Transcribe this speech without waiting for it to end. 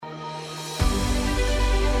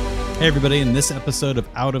Hey everybody, in this episode of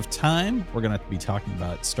Out of Time, we're going to be talking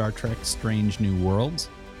about Star Trek Strange New Worlds.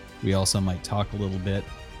 We also might talk a little bit,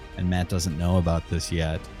 and Matt doesn't know about this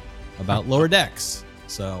yet, about Lower Decks.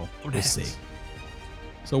 So we'll see.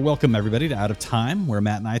 So welcome everybody to Out of Time, where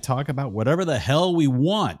Matt and I talk about whatever the hell we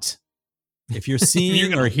want. If you're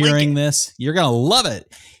seeing or hearing this, you're going to love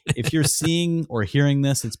it. If you're seeing or hearing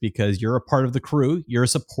this, it's because you're a part of the crew. You're a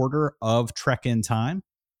supporter of Trek in Time.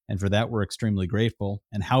 And for that, we're extremely grateful.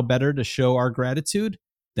 And how better to show our gratitude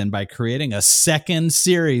than by creating a second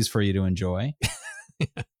series for you to enjoy.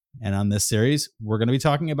 And on this series, we're going to be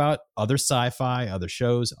talking about other sci-fi, other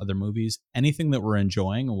shows, other movies, anything that we're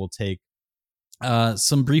enjoying. And we'll take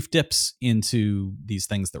some brief dips into these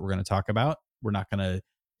things that we're going to talk about. We're not going to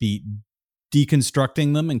be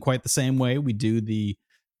deconstructing them in quite the same way we do the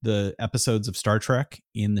episodes of Star Trek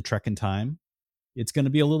in the Trek in Time. It's going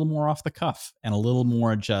to be a little more off the cuff and a little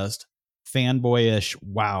more just fanboyish.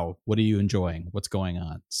 Wow, what are you enjoying? What's going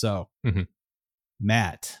on? So,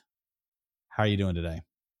 Matt, how are you doing today?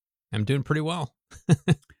 I'm doing pretty well. We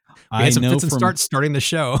had some fits and starts starting the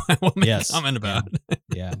show. I will make a comment about.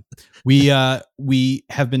 Yeah. We have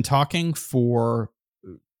been talking for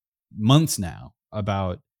months now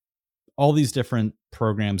about all these different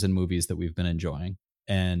programs and movies that we've been enjoying.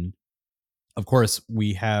 And of course,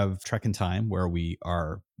 we have Trek in Time, where we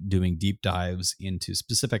are doing deep dives into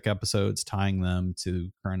specific episodes, tying them to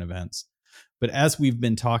current events. But as we've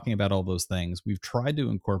been talking about all those things, we've tried to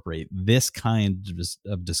incorporate this kind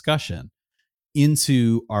of discussion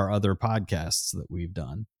into our other podcasts that we've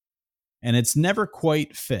done. And it's never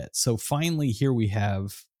quite fit. So finally, here we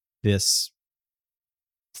have this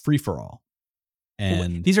free-for-all.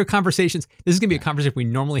 And these are conversations. This is going to be a conversation we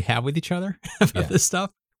normally have with each other about this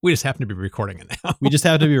stuff. We just happen to be recording it now. We just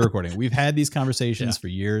have to be recording. We've had these conversations for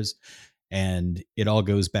years, and it all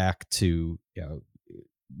goes back to,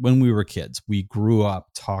 when we were kids. We grew up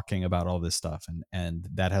talking about all this stuff, and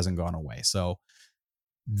that hasn't gone away. So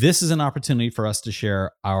this is an opportunity for us to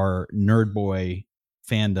share our nerd boy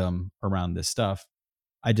fandom around this stuff.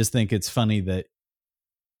 I just think it's funny that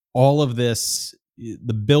all of this,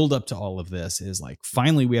 the build up to all of this is like,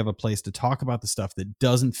 finally, we have a place to talk about the stuff that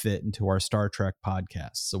doesn't fit into our Star Trek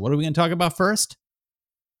podcast. So what are we going to talk about first?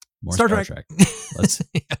 More Star Trek.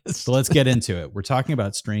 Let's get into it. We're talking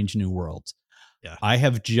about Strange New Worlds. Yeah. I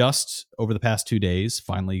have just, over the past 2 days,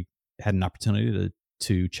 finally had an opportunity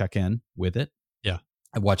to check in with it. Yeah.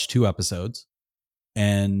 I watched 2 episodes,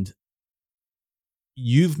 and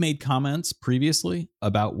you've made comments previously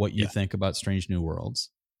about what you think about Strange New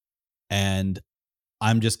Worlds. And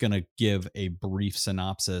I'm just going to give a brief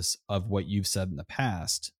synopsis of what you've said in the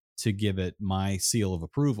past to give it my seal of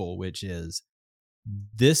approval, which is,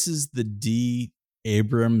 this is the D.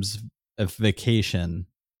 Abrams-ification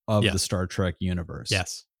of the Star Trek universe.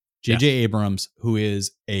 Yes. J.J. Abrams, who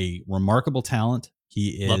is a remarkable talent.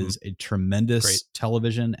 He is a tremendous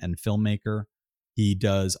television and filmmaker. He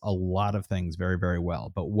does a lot of things very, very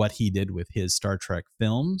well. But what he did with his Star Trek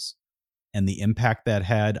films and the impact that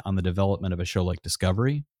had on the development of a show like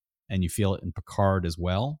Discovery, and you feel it in Picard as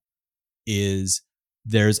well, is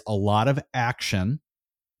there's a lot of action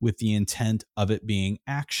with the intent of it being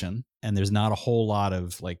action. And there's not a whole lot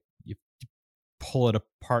of, like, you pull it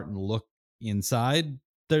apart and look inside,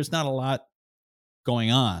 there's not a lot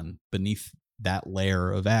going on beneath that layer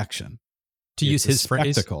of action. To use his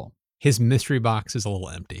phrase, his mystery box is a little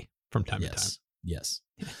empty from time to time. Yes.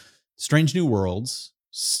 Strange New Worlds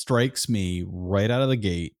strikes me right out of the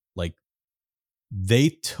gate like they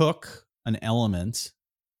took an element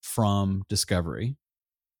from Discovery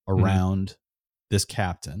around this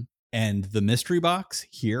captain, and the mystery box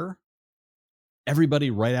here,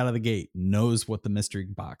 everybody right out of the gate knows what the mystery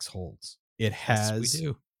box holds. It has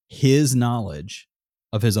his knowledge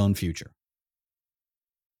of his own future.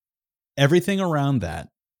 Everything around that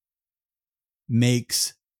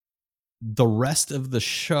makes the rest of the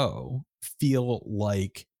show feel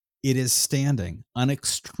like it is standing on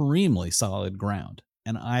extremely solid ground.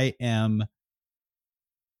 And I am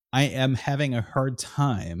having a hard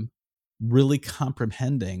time really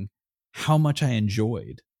comprehending how much I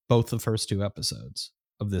enjoyed both the first 2 episodes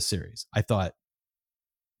of this series. I thought,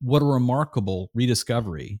 what a remarkable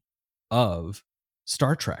rediscovery of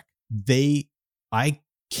Star Trek. I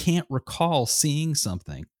can't recall seeing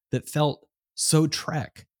something that felt so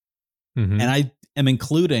Trek. And I am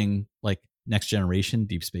including like Next Generation,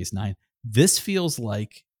 Deep Space Nine. This feels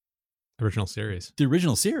like the original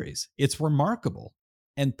series. It's remarkable.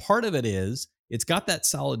 And part of it is it's got that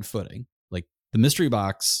solid footing. Like the mystery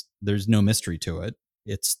box, there's no mystery to it.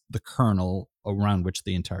 It's the kernel around which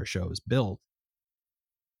the entire show is built.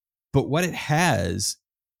 But what it has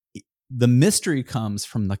the mystery comes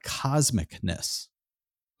from the cosmicness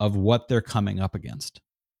of what they're coming up against.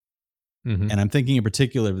 Mm-hmm. And I'm thinking in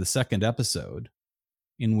particular of the second episode,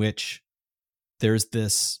 in which there's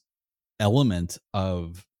this element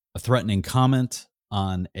of a threatening comment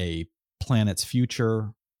on a planet's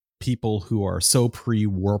future, people who are so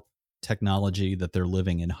pre-warp technology that they're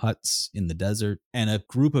living in huts in the desert, and a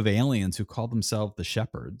group of aliens who call themselves the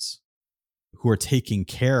Shepherds, who are taking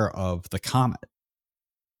care of the comet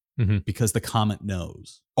because the comet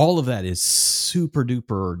knows. All of that is super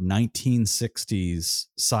duper 1960s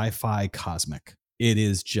sci-fi cosmic. It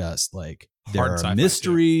is just like, there are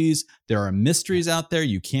mysteries. Too. There are mysteries out there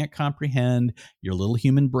you can't comprehend. Your little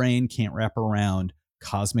human brain can't wrap around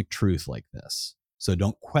cosmic truth like this. So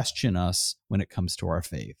don't question us when it comes to our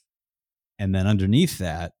faith. And then underneath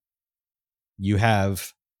that, you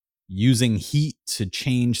have using heat to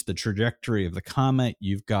change the trajectory of the comet.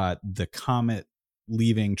 You've got the comet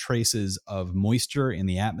leaving traces of moisture in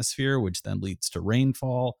the atmosphere, which then leads to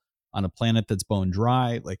rainfall on a planet that's bone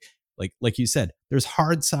dry. Like you said, there's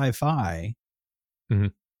hard sci-fi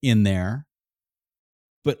in there,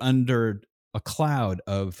 but under a cloud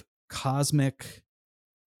of cosmic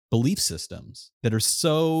belief systems that are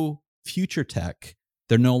so future tech,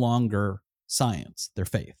 they're no longer science, they're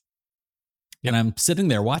faith. Yep. And I'm sitting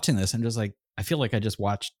there watching this and just like, I feel like I just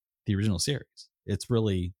watched the original series. It's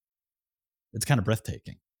kind of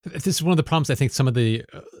breathtaking. This is one of the problems I think some of the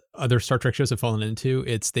other Star Trek shows have fallen into.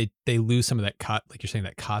 It's they lose some of that, like you're saying,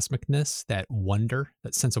 that cosmicness, that wonder,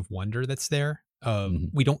 that sense of wonder that's there.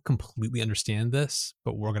 We don't completely understand this,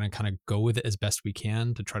 but we're going to kind of go with it as best we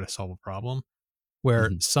can to try to solve a problem.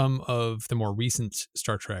 Where some of the more recent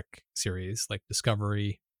Star Trek series, like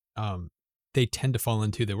Discovery, they tend to fall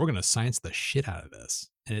into that we're going to science the shit out of this.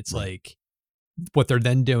 And it's like, what they're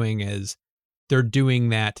then doing is they're doing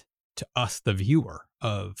that to us, the viewer,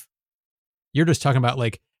 of, you're just talking about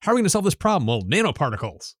like, how are we going to solve this problem? Well,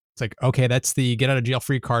 nanoparticles. It's like, okay, that's the get out of jail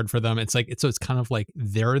free card for them. It's like, it's kind of like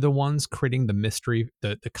they're the ones creating the mystery,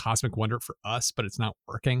 the cosmic wonder for us, but it's not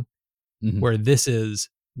working. Where this is,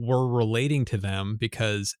 we're relating to them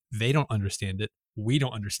because they don't understand it. We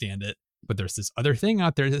don't understand it. But there's this other thing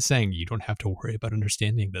out there that's saying you don't have to worry about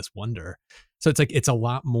understanding this wonder. So it's like, it's a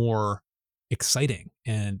lot more exciting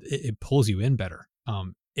and it pulls you in better.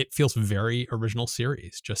 It feels very original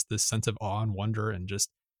series, just this sense of awe and wonder, and just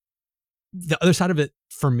the other side of it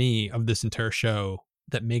for me, of this entire show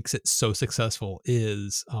that makes it so successful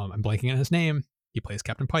is, I'm blanking on his name. He plays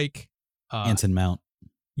Captain Pike. Anson Mount.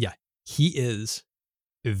 Yeah. He is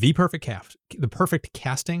the perfect the perfect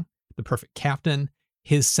casting, the perfect captain.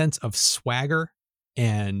 His sense of swagger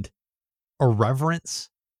and irreverence.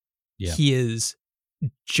 Yeah. He is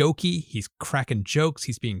jokey. He's cracking jokes.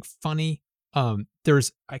 He's being funny. I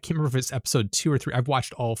can't remember if it's episode 2 or 3. I've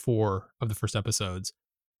watched all 4 of the first episodes.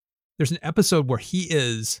 There's an episode where he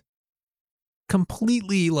is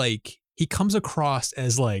completely like, he comes across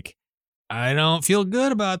as like, I don't feel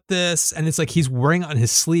good about this. And it's like, he's wearing on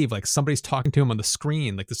his sleeve, like somebody's talking to him on the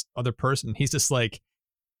screen, like this other person. He's just like,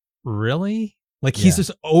 really? Like, he's just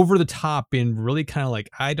over the top, being really kind of like,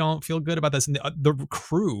 I don't feel good about this. And the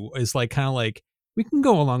crew is like, kind of like, we can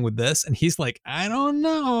go along with this. And he's like, I don't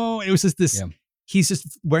know. It was just this, he's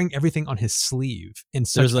just wearing everything on his sleeve in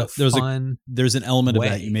such there's an element of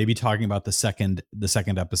that. You may be talking about the second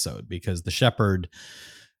episode, because the Shepherd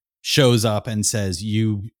shows up and says,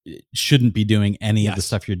 you shouldn't be doing any of the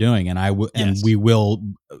stuff you're doing. And it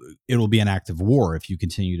will be an act of war if you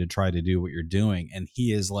continue to try to do what you're doing. And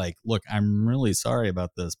he is like, look, I'm really sorry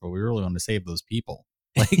about this, but we really want to save those people.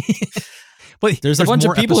 Like, but there's a bunch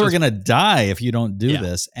of people who are going to die if you don't do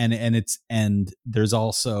this. And there's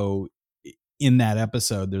also, in that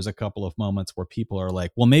episode, there's a couple of moments where people are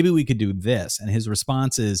like, well, maybe we could do this. And his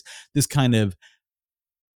response is this kind of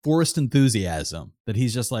forced enthusiasm that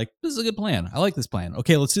he's just like, this is a good plan. I like this plan.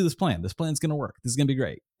 Okay, let's do this plan. This plan's going to work. This is going to be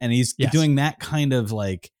great. And he's doing that kind of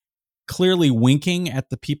like, clearly winking at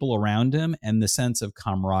the people around him, and the sense of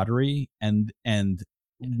camaraderie. And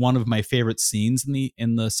one of my favorite scenes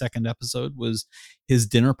in the second episode was his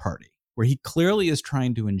dinner party, where he clearly is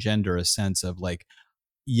trying to engender a sense of like,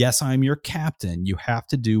 yes, I'm your captain. You have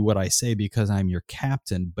to do what I say because I'm your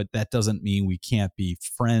captain, but that doesn't mean we can't be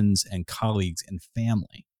friends and colleagues and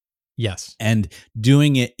family. Yes. And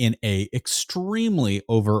doing it in a extremely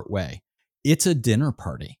overt way. It's a dinner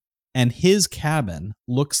party. And his cabin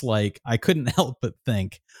looks like, I couldn't help but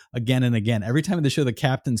think again and again, every time they show the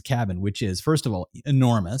captain's cabin, which is, first of all,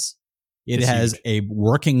 enormous. It has a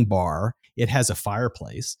working bar. It has a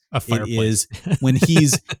fireplace. A fireplace. It is when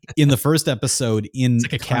he's in the first episode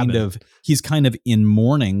he's kind of in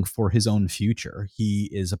mourning for his own future. He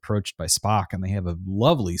is approached by Spock, and they have a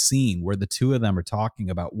lovely scene where the two of them are talking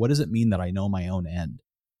about, what does it mean that I know my own end?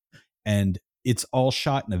 And it's all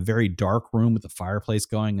shot in a very dark room with the fireplace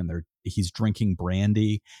going, and he's drinking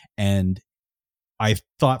brandy. And I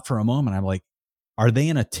thought for a moment, I'm like, are they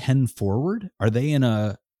in a 10 forward? Are they in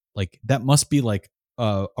a, like, that must be like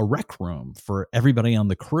a rec room for everybody on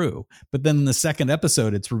the crew. But then in the second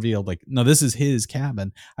episode, it's revealed like, no, this is his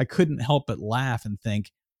cabin. I couldn't help but laugh and think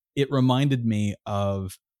it reminded me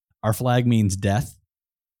of Our Flag Means Death.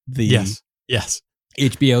 Yes.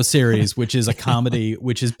 HBO series, which is a comedy,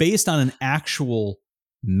 which is based on an actual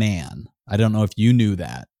man. I don't know if you knew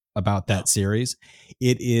that about that series.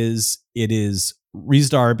 It is Rhys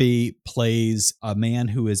Darby plays a man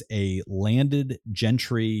who is a landed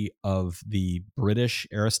gentry of the British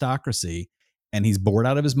aristocracy, and he's bored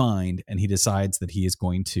out of his mind, and he decides that he is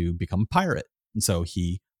going to become a pirate. And so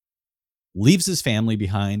he leaves his family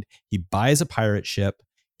behind. He buys a pirate ship.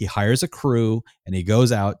 He hires a crew, and he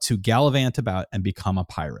goes out to gallivant about and become a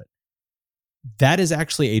pirate. That is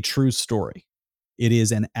actually a true story. It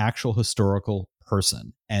is an actual historical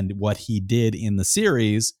person. And what he did in the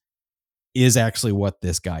series is actually what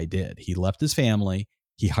this guy did. He left his family.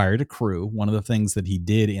 He hired a crew. One of the things that he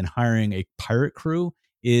did in hiring a pirate crew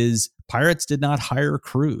is pirates did not hire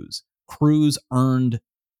crews. Crews earned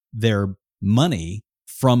their money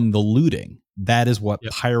from the looting. That is what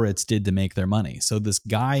pirates did to make their money. So this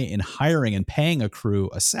guy, in hiring and paying a crew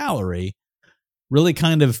a salary, really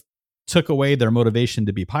kind of took away their motivation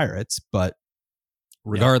to be pirates. But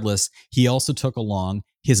regardless, he also took along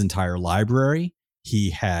his entire library.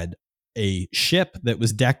 He had a ship that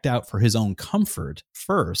was decked out for his own comfort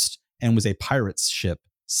first and was a pirate's ship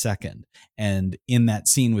second. And in that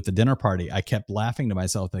scene with the dinner party, I kept laughing to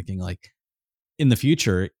myself, thinking, like, in the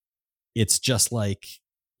future, it's just like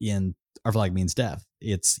in Our Flag Means Death.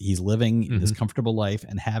 He's living this comfortable life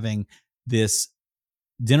and having this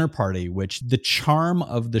dinner party, which the charm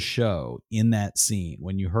of the show in that scene,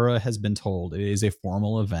 when Uhura has been told it is a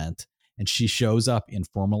formal event, and she shows up in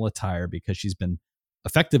formal attire because she's been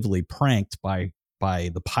effectively pranked by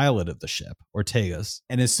the pilot of the ship, Ortegas.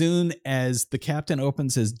 And as soon as the captain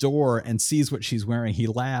opens his door and sees what she's wearing, he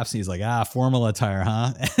laughs and he's like, formal attire,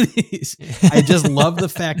 huh? And I just love the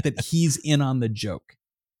fact that he's in on the joke.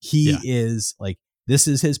 He is like, this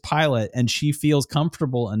is his pilot, and she feels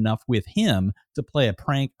comfortable enough with him to play a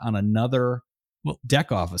prank on another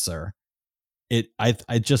deck officer.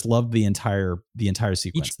 I just love the entire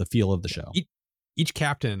sequence, the feel of the show. Each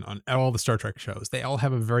captain on all the Star Trek shows, they all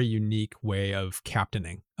have a very unique way of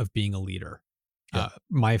captaining, of being a leader. Yeah.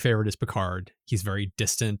 My favorite is Picard. He's very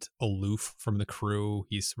distant, aloof from the crew.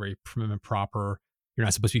 He's very prim and proper. You're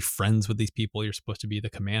not supposed to be friends with these people. You're supposed to be the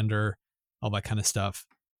commander, all that kind of stuff.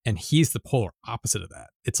 And he's the polar opposite of that.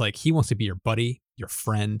 It's like he wants to be your buddy, your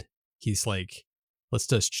friend. He's like, let's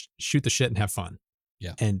just shoot the shit and have fun.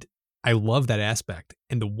 Yeah. And I love that aspect.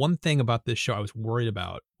 And the one thing about this show I was worried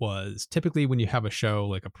about was typically when you have a show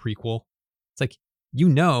like a prequel, it's like,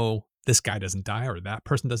 this guy doesn't die or that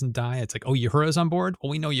person doesn't die. It's like, oh, Uhura's on board. Well,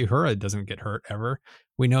 we know Uhura doesn't get hurt ever.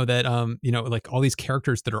 We know that, like all these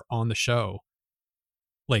characters that are on the show,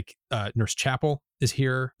 like Nurse Chapel is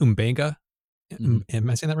here. M'Benga. Am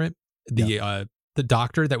I saying that right? The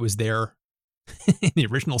doctor that was there in the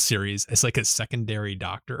original series as like a secondary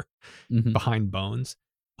doctor behind Bones.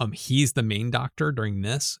 He's the main doctor during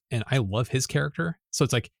this, and I love his character. So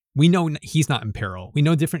it's like, we know he's not in peril. We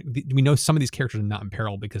know some of these characters are not in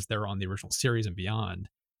peril because they're on the original series and beyond.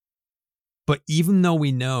 But even though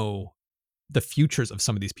we know the futures of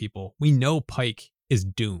some of these people, we know Pike is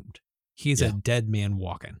doomed. He's a dead man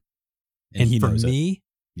walking. And he knows it.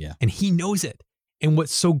 And he knows it. And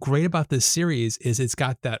what's so great about this series is it's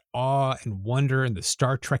got that awe and wonder and the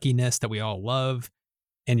Star Trekkiness that we all love.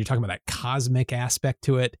 And you're talking about that cosmic aspect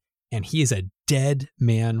to it. And he is a dead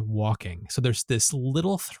man walking. So there's this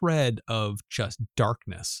little thread of just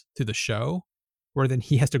darkness to the show where then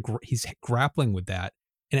he has to, he's grappling with that.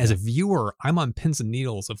 And as a viewer, I'm on pins and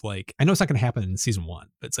needles of like, I know it's not going to happen in season 1,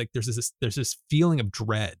 but it's like, there's this feeling of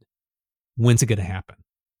dread. When's it going to happen?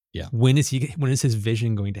 Yeah. When is his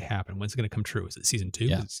vision going to happen? When's it going to come true? Is it season 2?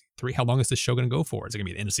 Yeah. Is it 3? How long is this show going to go for? Is it going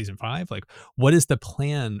to be the end of season 5? Like, what is the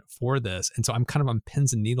plan for this? And so I'm kind of on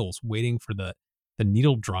pins and needles waiting for the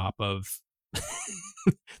needle drop of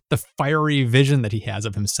the fiery vision that he has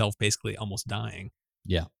of himself basically almost dying.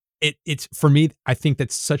 Yeah. It's for me, I think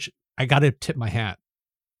that's I got to tip my hat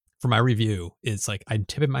for my review. It's like, I'm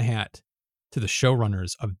tipping my hat to the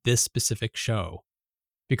showrunners of this specific show,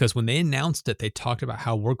 because when they announced it, they talked about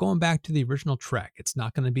how we're going back to the original Trek. It's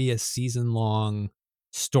not going to be a season-long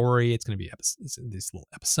story. It's going to be these little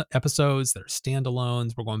episodes that are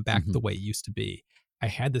standalones. We're going back to the way it used to be. I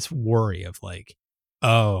had this worry of like,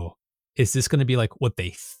 oh, is this going to be like what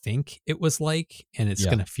they think it was like? And it's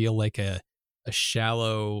going to feel like a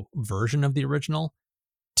shallow version of the original.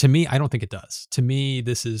 To me, I don't think it does. To me,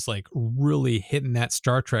 this is like really hitting that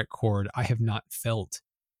Star Trek chord I have not felt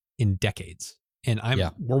in decades. And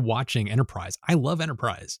we're watching Enterprise. I love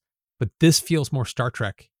Enterprise, but this feels more Star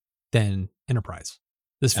Trek than Enterprise.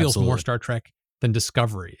 This feels more Star Trek than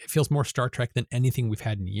Discovery. It feels more Star Trek than anything we've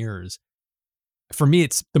had in years. For me,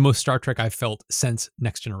 it's the most Star Trek I've felt since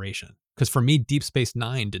Next Generation. Because for me, Deep Space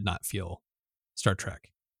Nine did not feel Star Trek.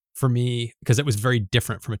 For me, because it was very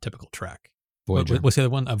different from a typical Trek. Voyager. What's the other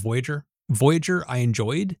one? Voyager. Voyager I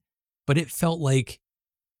enjoyed, but it felt like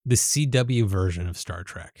the CW version of Star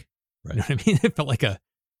Trek. Right. You know what I mean? It felt like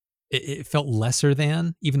it felt lesser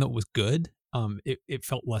than, even though it was good. It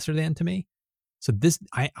felt lesser than to me. So this,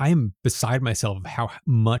 I am beside myself of how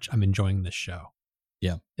much I'm enjoying this show.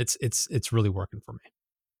 Yeah. It's really working for me.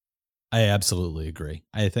 I absolutely agree.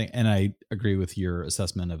 I think, and I agree with your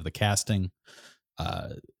assessment of the casting.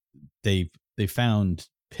 They found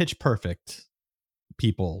pitch perfect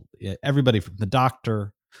people, everybody from the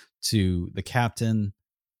Doctor to the Captain,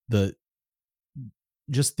 the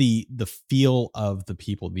feel of the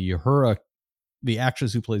people, the Uhura, the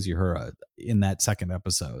actress who plays Uhura in that second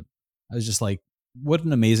episode. I was just like, what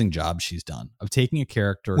an amazing job she's done of taking a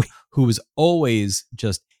character who was always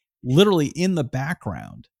just literally in the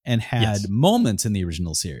background and had moments in the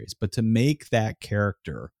original series, but to make that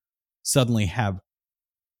character suddenly have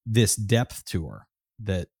this depth to her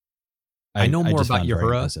that I know more about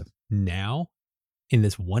Uhura now in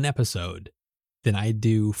this one episode than I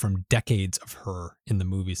do from decades of her in the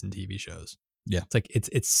movies and TV shows. Yeah. It's like,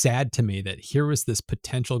 it's sad to me that here was this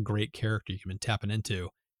potential great character you can be tapping into.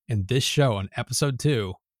 And this show on episode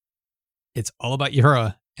 2, it's all about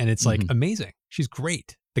Uhura, and it's like amazing. She's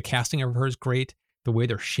great. The casting of her is great. The way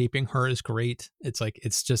they're shaping her is great. It's like,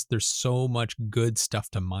 it's just, there's so much good stuff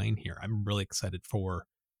to mine here. I'm really excited for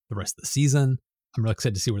the rest of the season. I'm really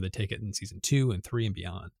excited to see where they take it in season 2 and 3 and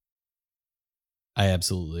beyond. I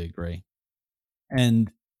absolutely agree.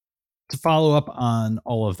 And to follow up on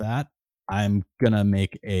all of that, I'm going to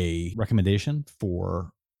make a recommendation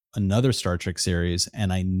for another Star Trek series.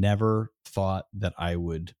 And I never thought that I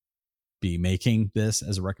would be making this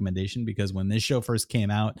as a recommendation, because when this show first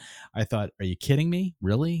came out, I thought, are you kidding me?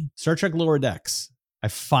 Really? Star Trek Lower Decks. I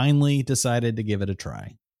finally decided to give it a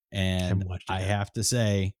try. And I have to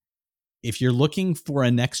say, if you're looking for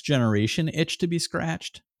a Next Generation itch to be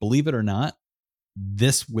scratched, believe it or not,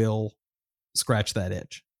 this will scratch that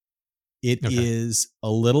itch. It is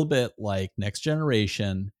a little bit like Next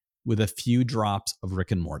Generation with a few drops of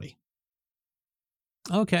Rick and Morty.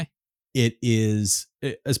 Okay. It is,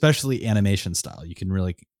 especially animation style. You can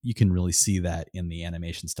really see that in the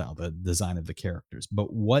animation style, the design of the characters.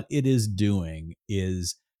 But what it is doing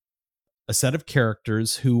is a set of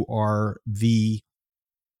characters who are the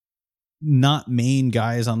not main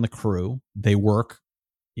guys on the crew. They work,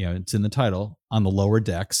 it's in the title, on the lower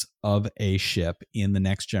decks of a ship in the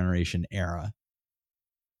Next Generation era.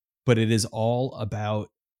 But it is all about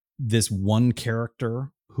this one character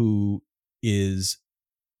who is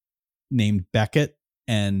named Beckett,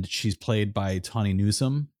 and she's played by Tawny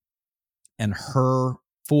Newsome. And her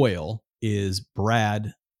foil is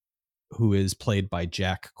Brad, who is played by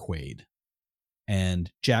Jack Quaid.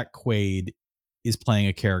 And Jack Quaid is playing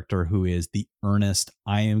a character who is the earnest,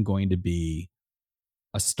 I am going to be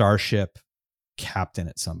a starship captain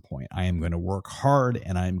at some point. I am going to work hard,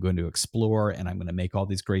 and I'm going to explore, and I'm going to make all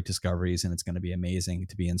these great discoveries, and it's going to be amazing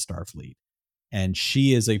to be in Starfleet. And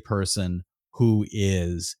she is a person who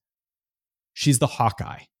she's the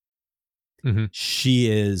Hawkeye. Mm-hmm. She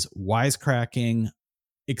is wisecracking,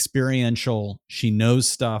 experiential. She knows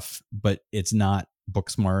stuff, but it's not book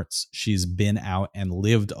smarts. She's been out and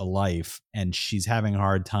lived a life, and she's having a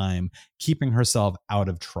hard time keeping herself out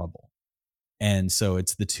of trouble. And so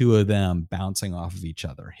it's the two of them bouncing off of each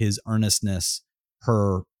other. His earnestness,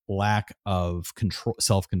 her lack of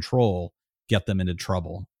self-control get them into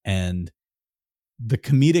trouble. And the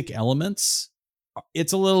comedic elements,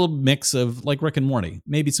 it's a little mix of like Rick and Morty,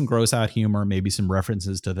 maybe some gross out humor, maybe some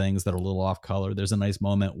references to things that are a little off color. There's a nice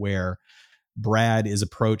moment where Brad is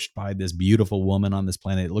approached by this beautiful woman on this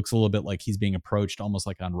planet. It looks a little bit like he's being approached almost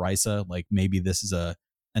like on Risa, like maybe this is an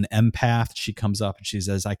empath. She comes up and she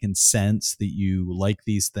says, I can sense that you like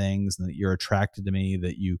these things and that you're attracted to me,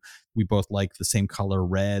 that we both like the same color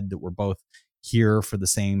red, that we're both here for the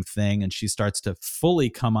same thing. And she starts to fully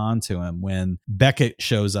come on to him when Beckett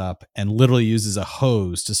shows up and literally uses a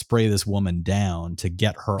hose to spray this woman down to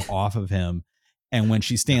get her off of him. And when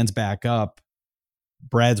she stands back up,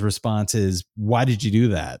 Brad's response is, why did you do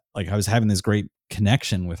that? Like, I was having this great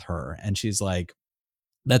connection with her. And she's like,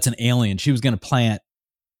 that's an alien. She was going to plant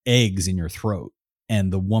eggs in your throat.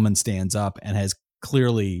 And the woman stands up and has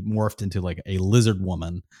clearly morphed into like a lizard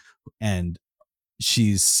woman. And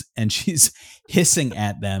she's hissing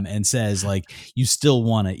at them and says like, you still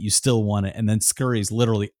want it. You still want it. And then scurries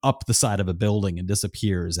literally up the side of a building and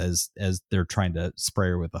disappears as they're trying to spray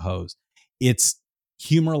her with the hose. It's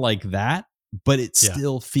humor like that, but it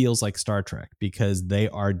still feels like Star Trek because they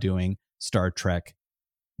are doing Star Trek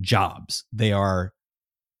jobs. They are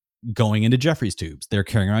going into Jeffries tubes. They're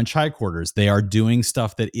carrying around tricorders. They are doing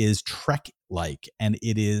stuff that is Trek-like, and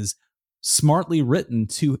it is smartly written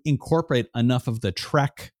to incorporate enough of the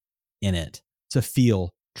Trek in it to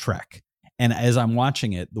feel Trek. And as I'm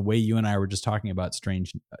watching it, the way you and I were just talking about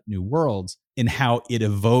Strange New Worlds and how it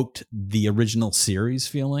evoked the original series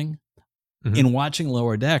feeling, in watching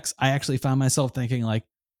Lower Decks, I actually found myself thinking like,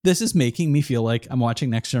 this is making me feel like I'm watching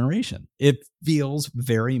Next Generation. It feels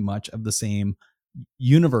very much of the same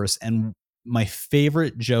universe. And my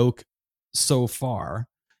favorite joke so far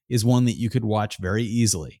is one that you could watch very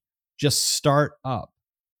easily. Just start up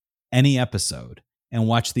any episode and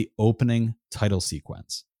watch the opening title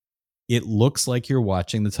sequence. It looks like you're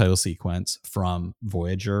watching the title sequence from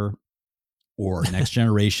Voyager or Next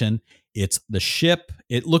Generation. It's the ship.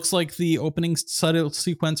 It looks like the opening title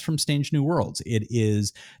sequence from Strange New Worlds. It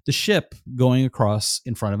is the ship going across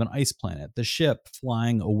in front of an ice planet, the ship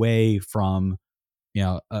flying away from, you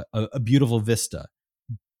know, a beautiful vista.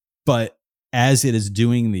 But as it is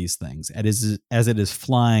doing these things, as it is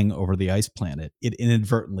flying over the ice planet, it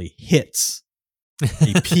inadvertently hits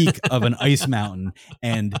a peak of an ice mountain,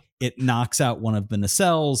 and it knocks out one of the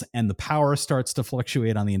nacelles, and the power starts to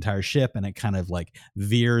fluctuate on the entire ship, and it kind of like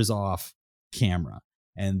veers off camera.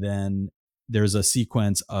 And then there's a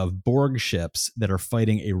sequence of Borg ships that are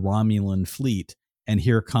fighting a Romulan fleet, and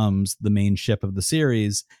here comes the main ship of the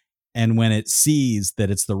series. And when it sees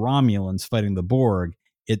that it's the Romulans fighting the Borg,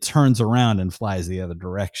 it turns around and flies the other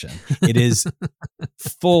direction. It is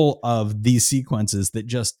full of these sequences that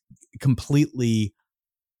just completely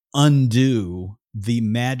undo the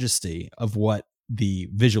majesty of what the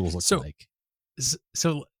visuals look like.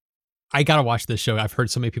 So I got to watch this show. I've heard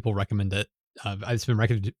so many people recommend it. It's been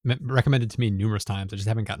recommended to me numerous times. I just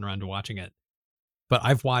haven't gotten around to watching it. But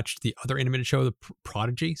I've watched the other animated show, the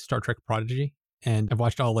Prodigy, Star Trek Prodigy, and I've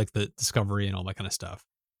watched all like the Discovery and all that kind of stuff.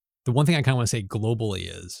 The one thing I kind of want to say globally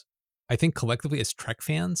is I think collectively as Trek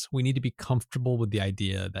fans, we need to be comfortable with the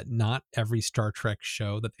idea that not every Star Trek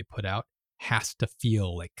show that they put out has to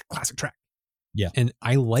feel like classic Trek. Yeah. And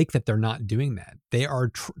I like that they're not doing that. They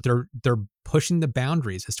are they're pushing the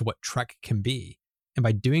boundaries as to what Trek can be. And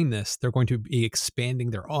by doing this, they're going to be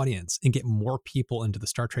expanding their audience and get more people into the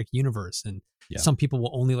Star Trek universe. And some people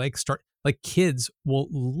will only like kids will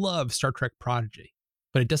love Star Trek Prodigy,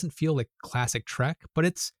 but it doesn't feel like classic Trek, but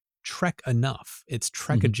it's Trek enough. It's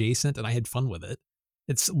Trek adjacent, and I had fun with it.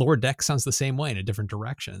 It's Lower Decks sounds the same way in a different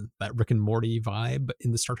direction. That Rick and Morty vibe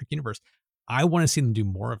in the Star Trek universe. I want to see them do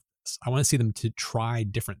more of this. I want to see them to try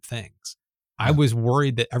different things. I was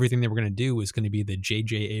worried that everything they were going to do was going to be the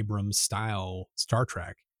J.J. Abrams style Star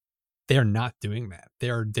Trek. They're not doing that.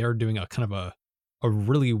 They're doing a kind of a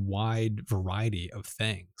really wide variety of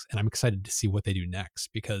things, and I'm excited to see what they do next.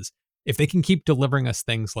 Because if they can keep delivering us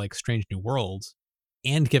things like Strange New Worlds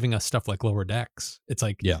and giving us stuff like Lower Decks, it's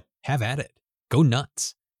like, have at it. Go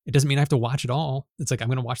nuts. It doesn't mean I have to watch it all. It's like, I'm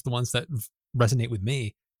going to watch the ones that resonate with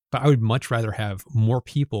me, but I would much rather have more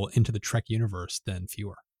people into the Trek universe than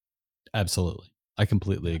fewer. Absolutely. I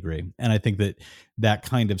completely agree. And I think that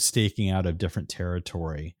kind of staking out of different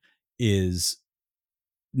territory is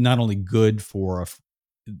not only good for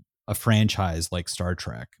a franchise like Star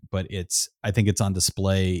Trek, but I think it's on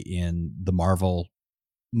display in the Marvel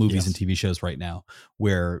movies and TV shows right now,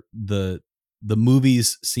 where the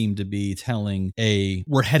movies seem to be telling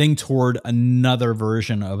we're heading toward another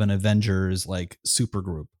version of an Avengers like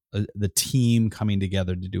supergroup, the team coming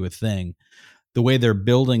together to do a thing. The way they're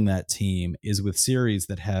building that team is with series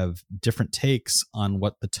that have different takes on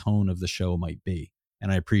what the tone of the show might be. And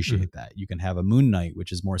I appreciate that. You can have a Moon Knight,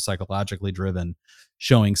 which is more psychologically driven,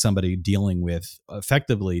 showing somebody dealing with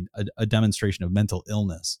effectively a demonstration of mental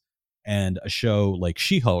illness, and a show like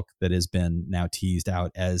She-Hulk that has been now teased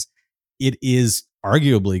out as it is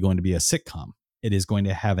arguably going to be a sitcom. It is going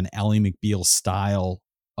to have an Ally McBeal style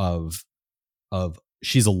of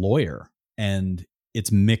she's a lawyer, and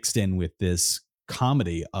it's mixed in with this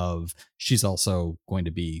comedy of she's also going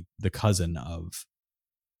to be the cousin of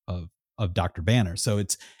Dr. Banner. So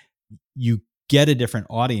it's, you get a different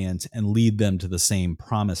audience and lead them to the same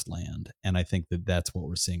promised land. And I think that that's what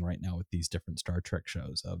we're seeing right now with these different Star Trek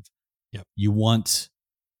shows of, you want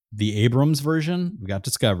the Abrams version, we've got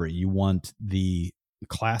Discovery. You want the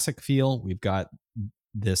classic feel, we've got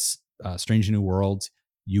this Strange New Worlds.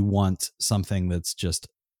 You want something that's just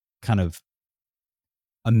kind of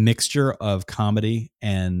a mixture of comedy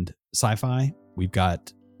and sci-fi. We've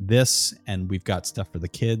got this, and we've got stuff for the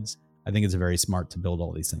kids. I think it's very smart to build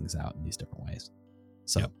all these things out in these different ways.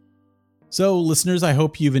 So listeners, I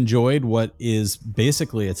hope you've enjoyed what is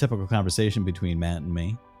basically a typical conversation between Matt and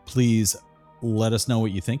me. Please let us know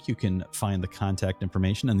what you think. You can find the contact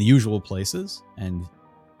information in the usual places, and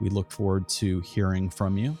we look forward to hearing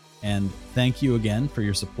from you. And thank you again for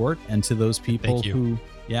your support. And to those people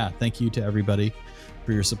thank you to everybody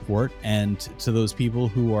for your support. And to those people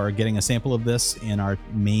who are getting a sample of this in our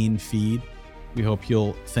main feed, we hope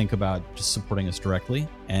you'll think about just supporting us directly,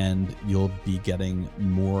 and you'll be getting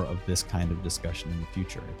more of this kind of discussion in the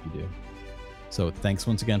future if you do. So thanks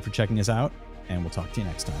once again for checking us out, and we'll talk to you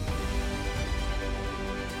next time.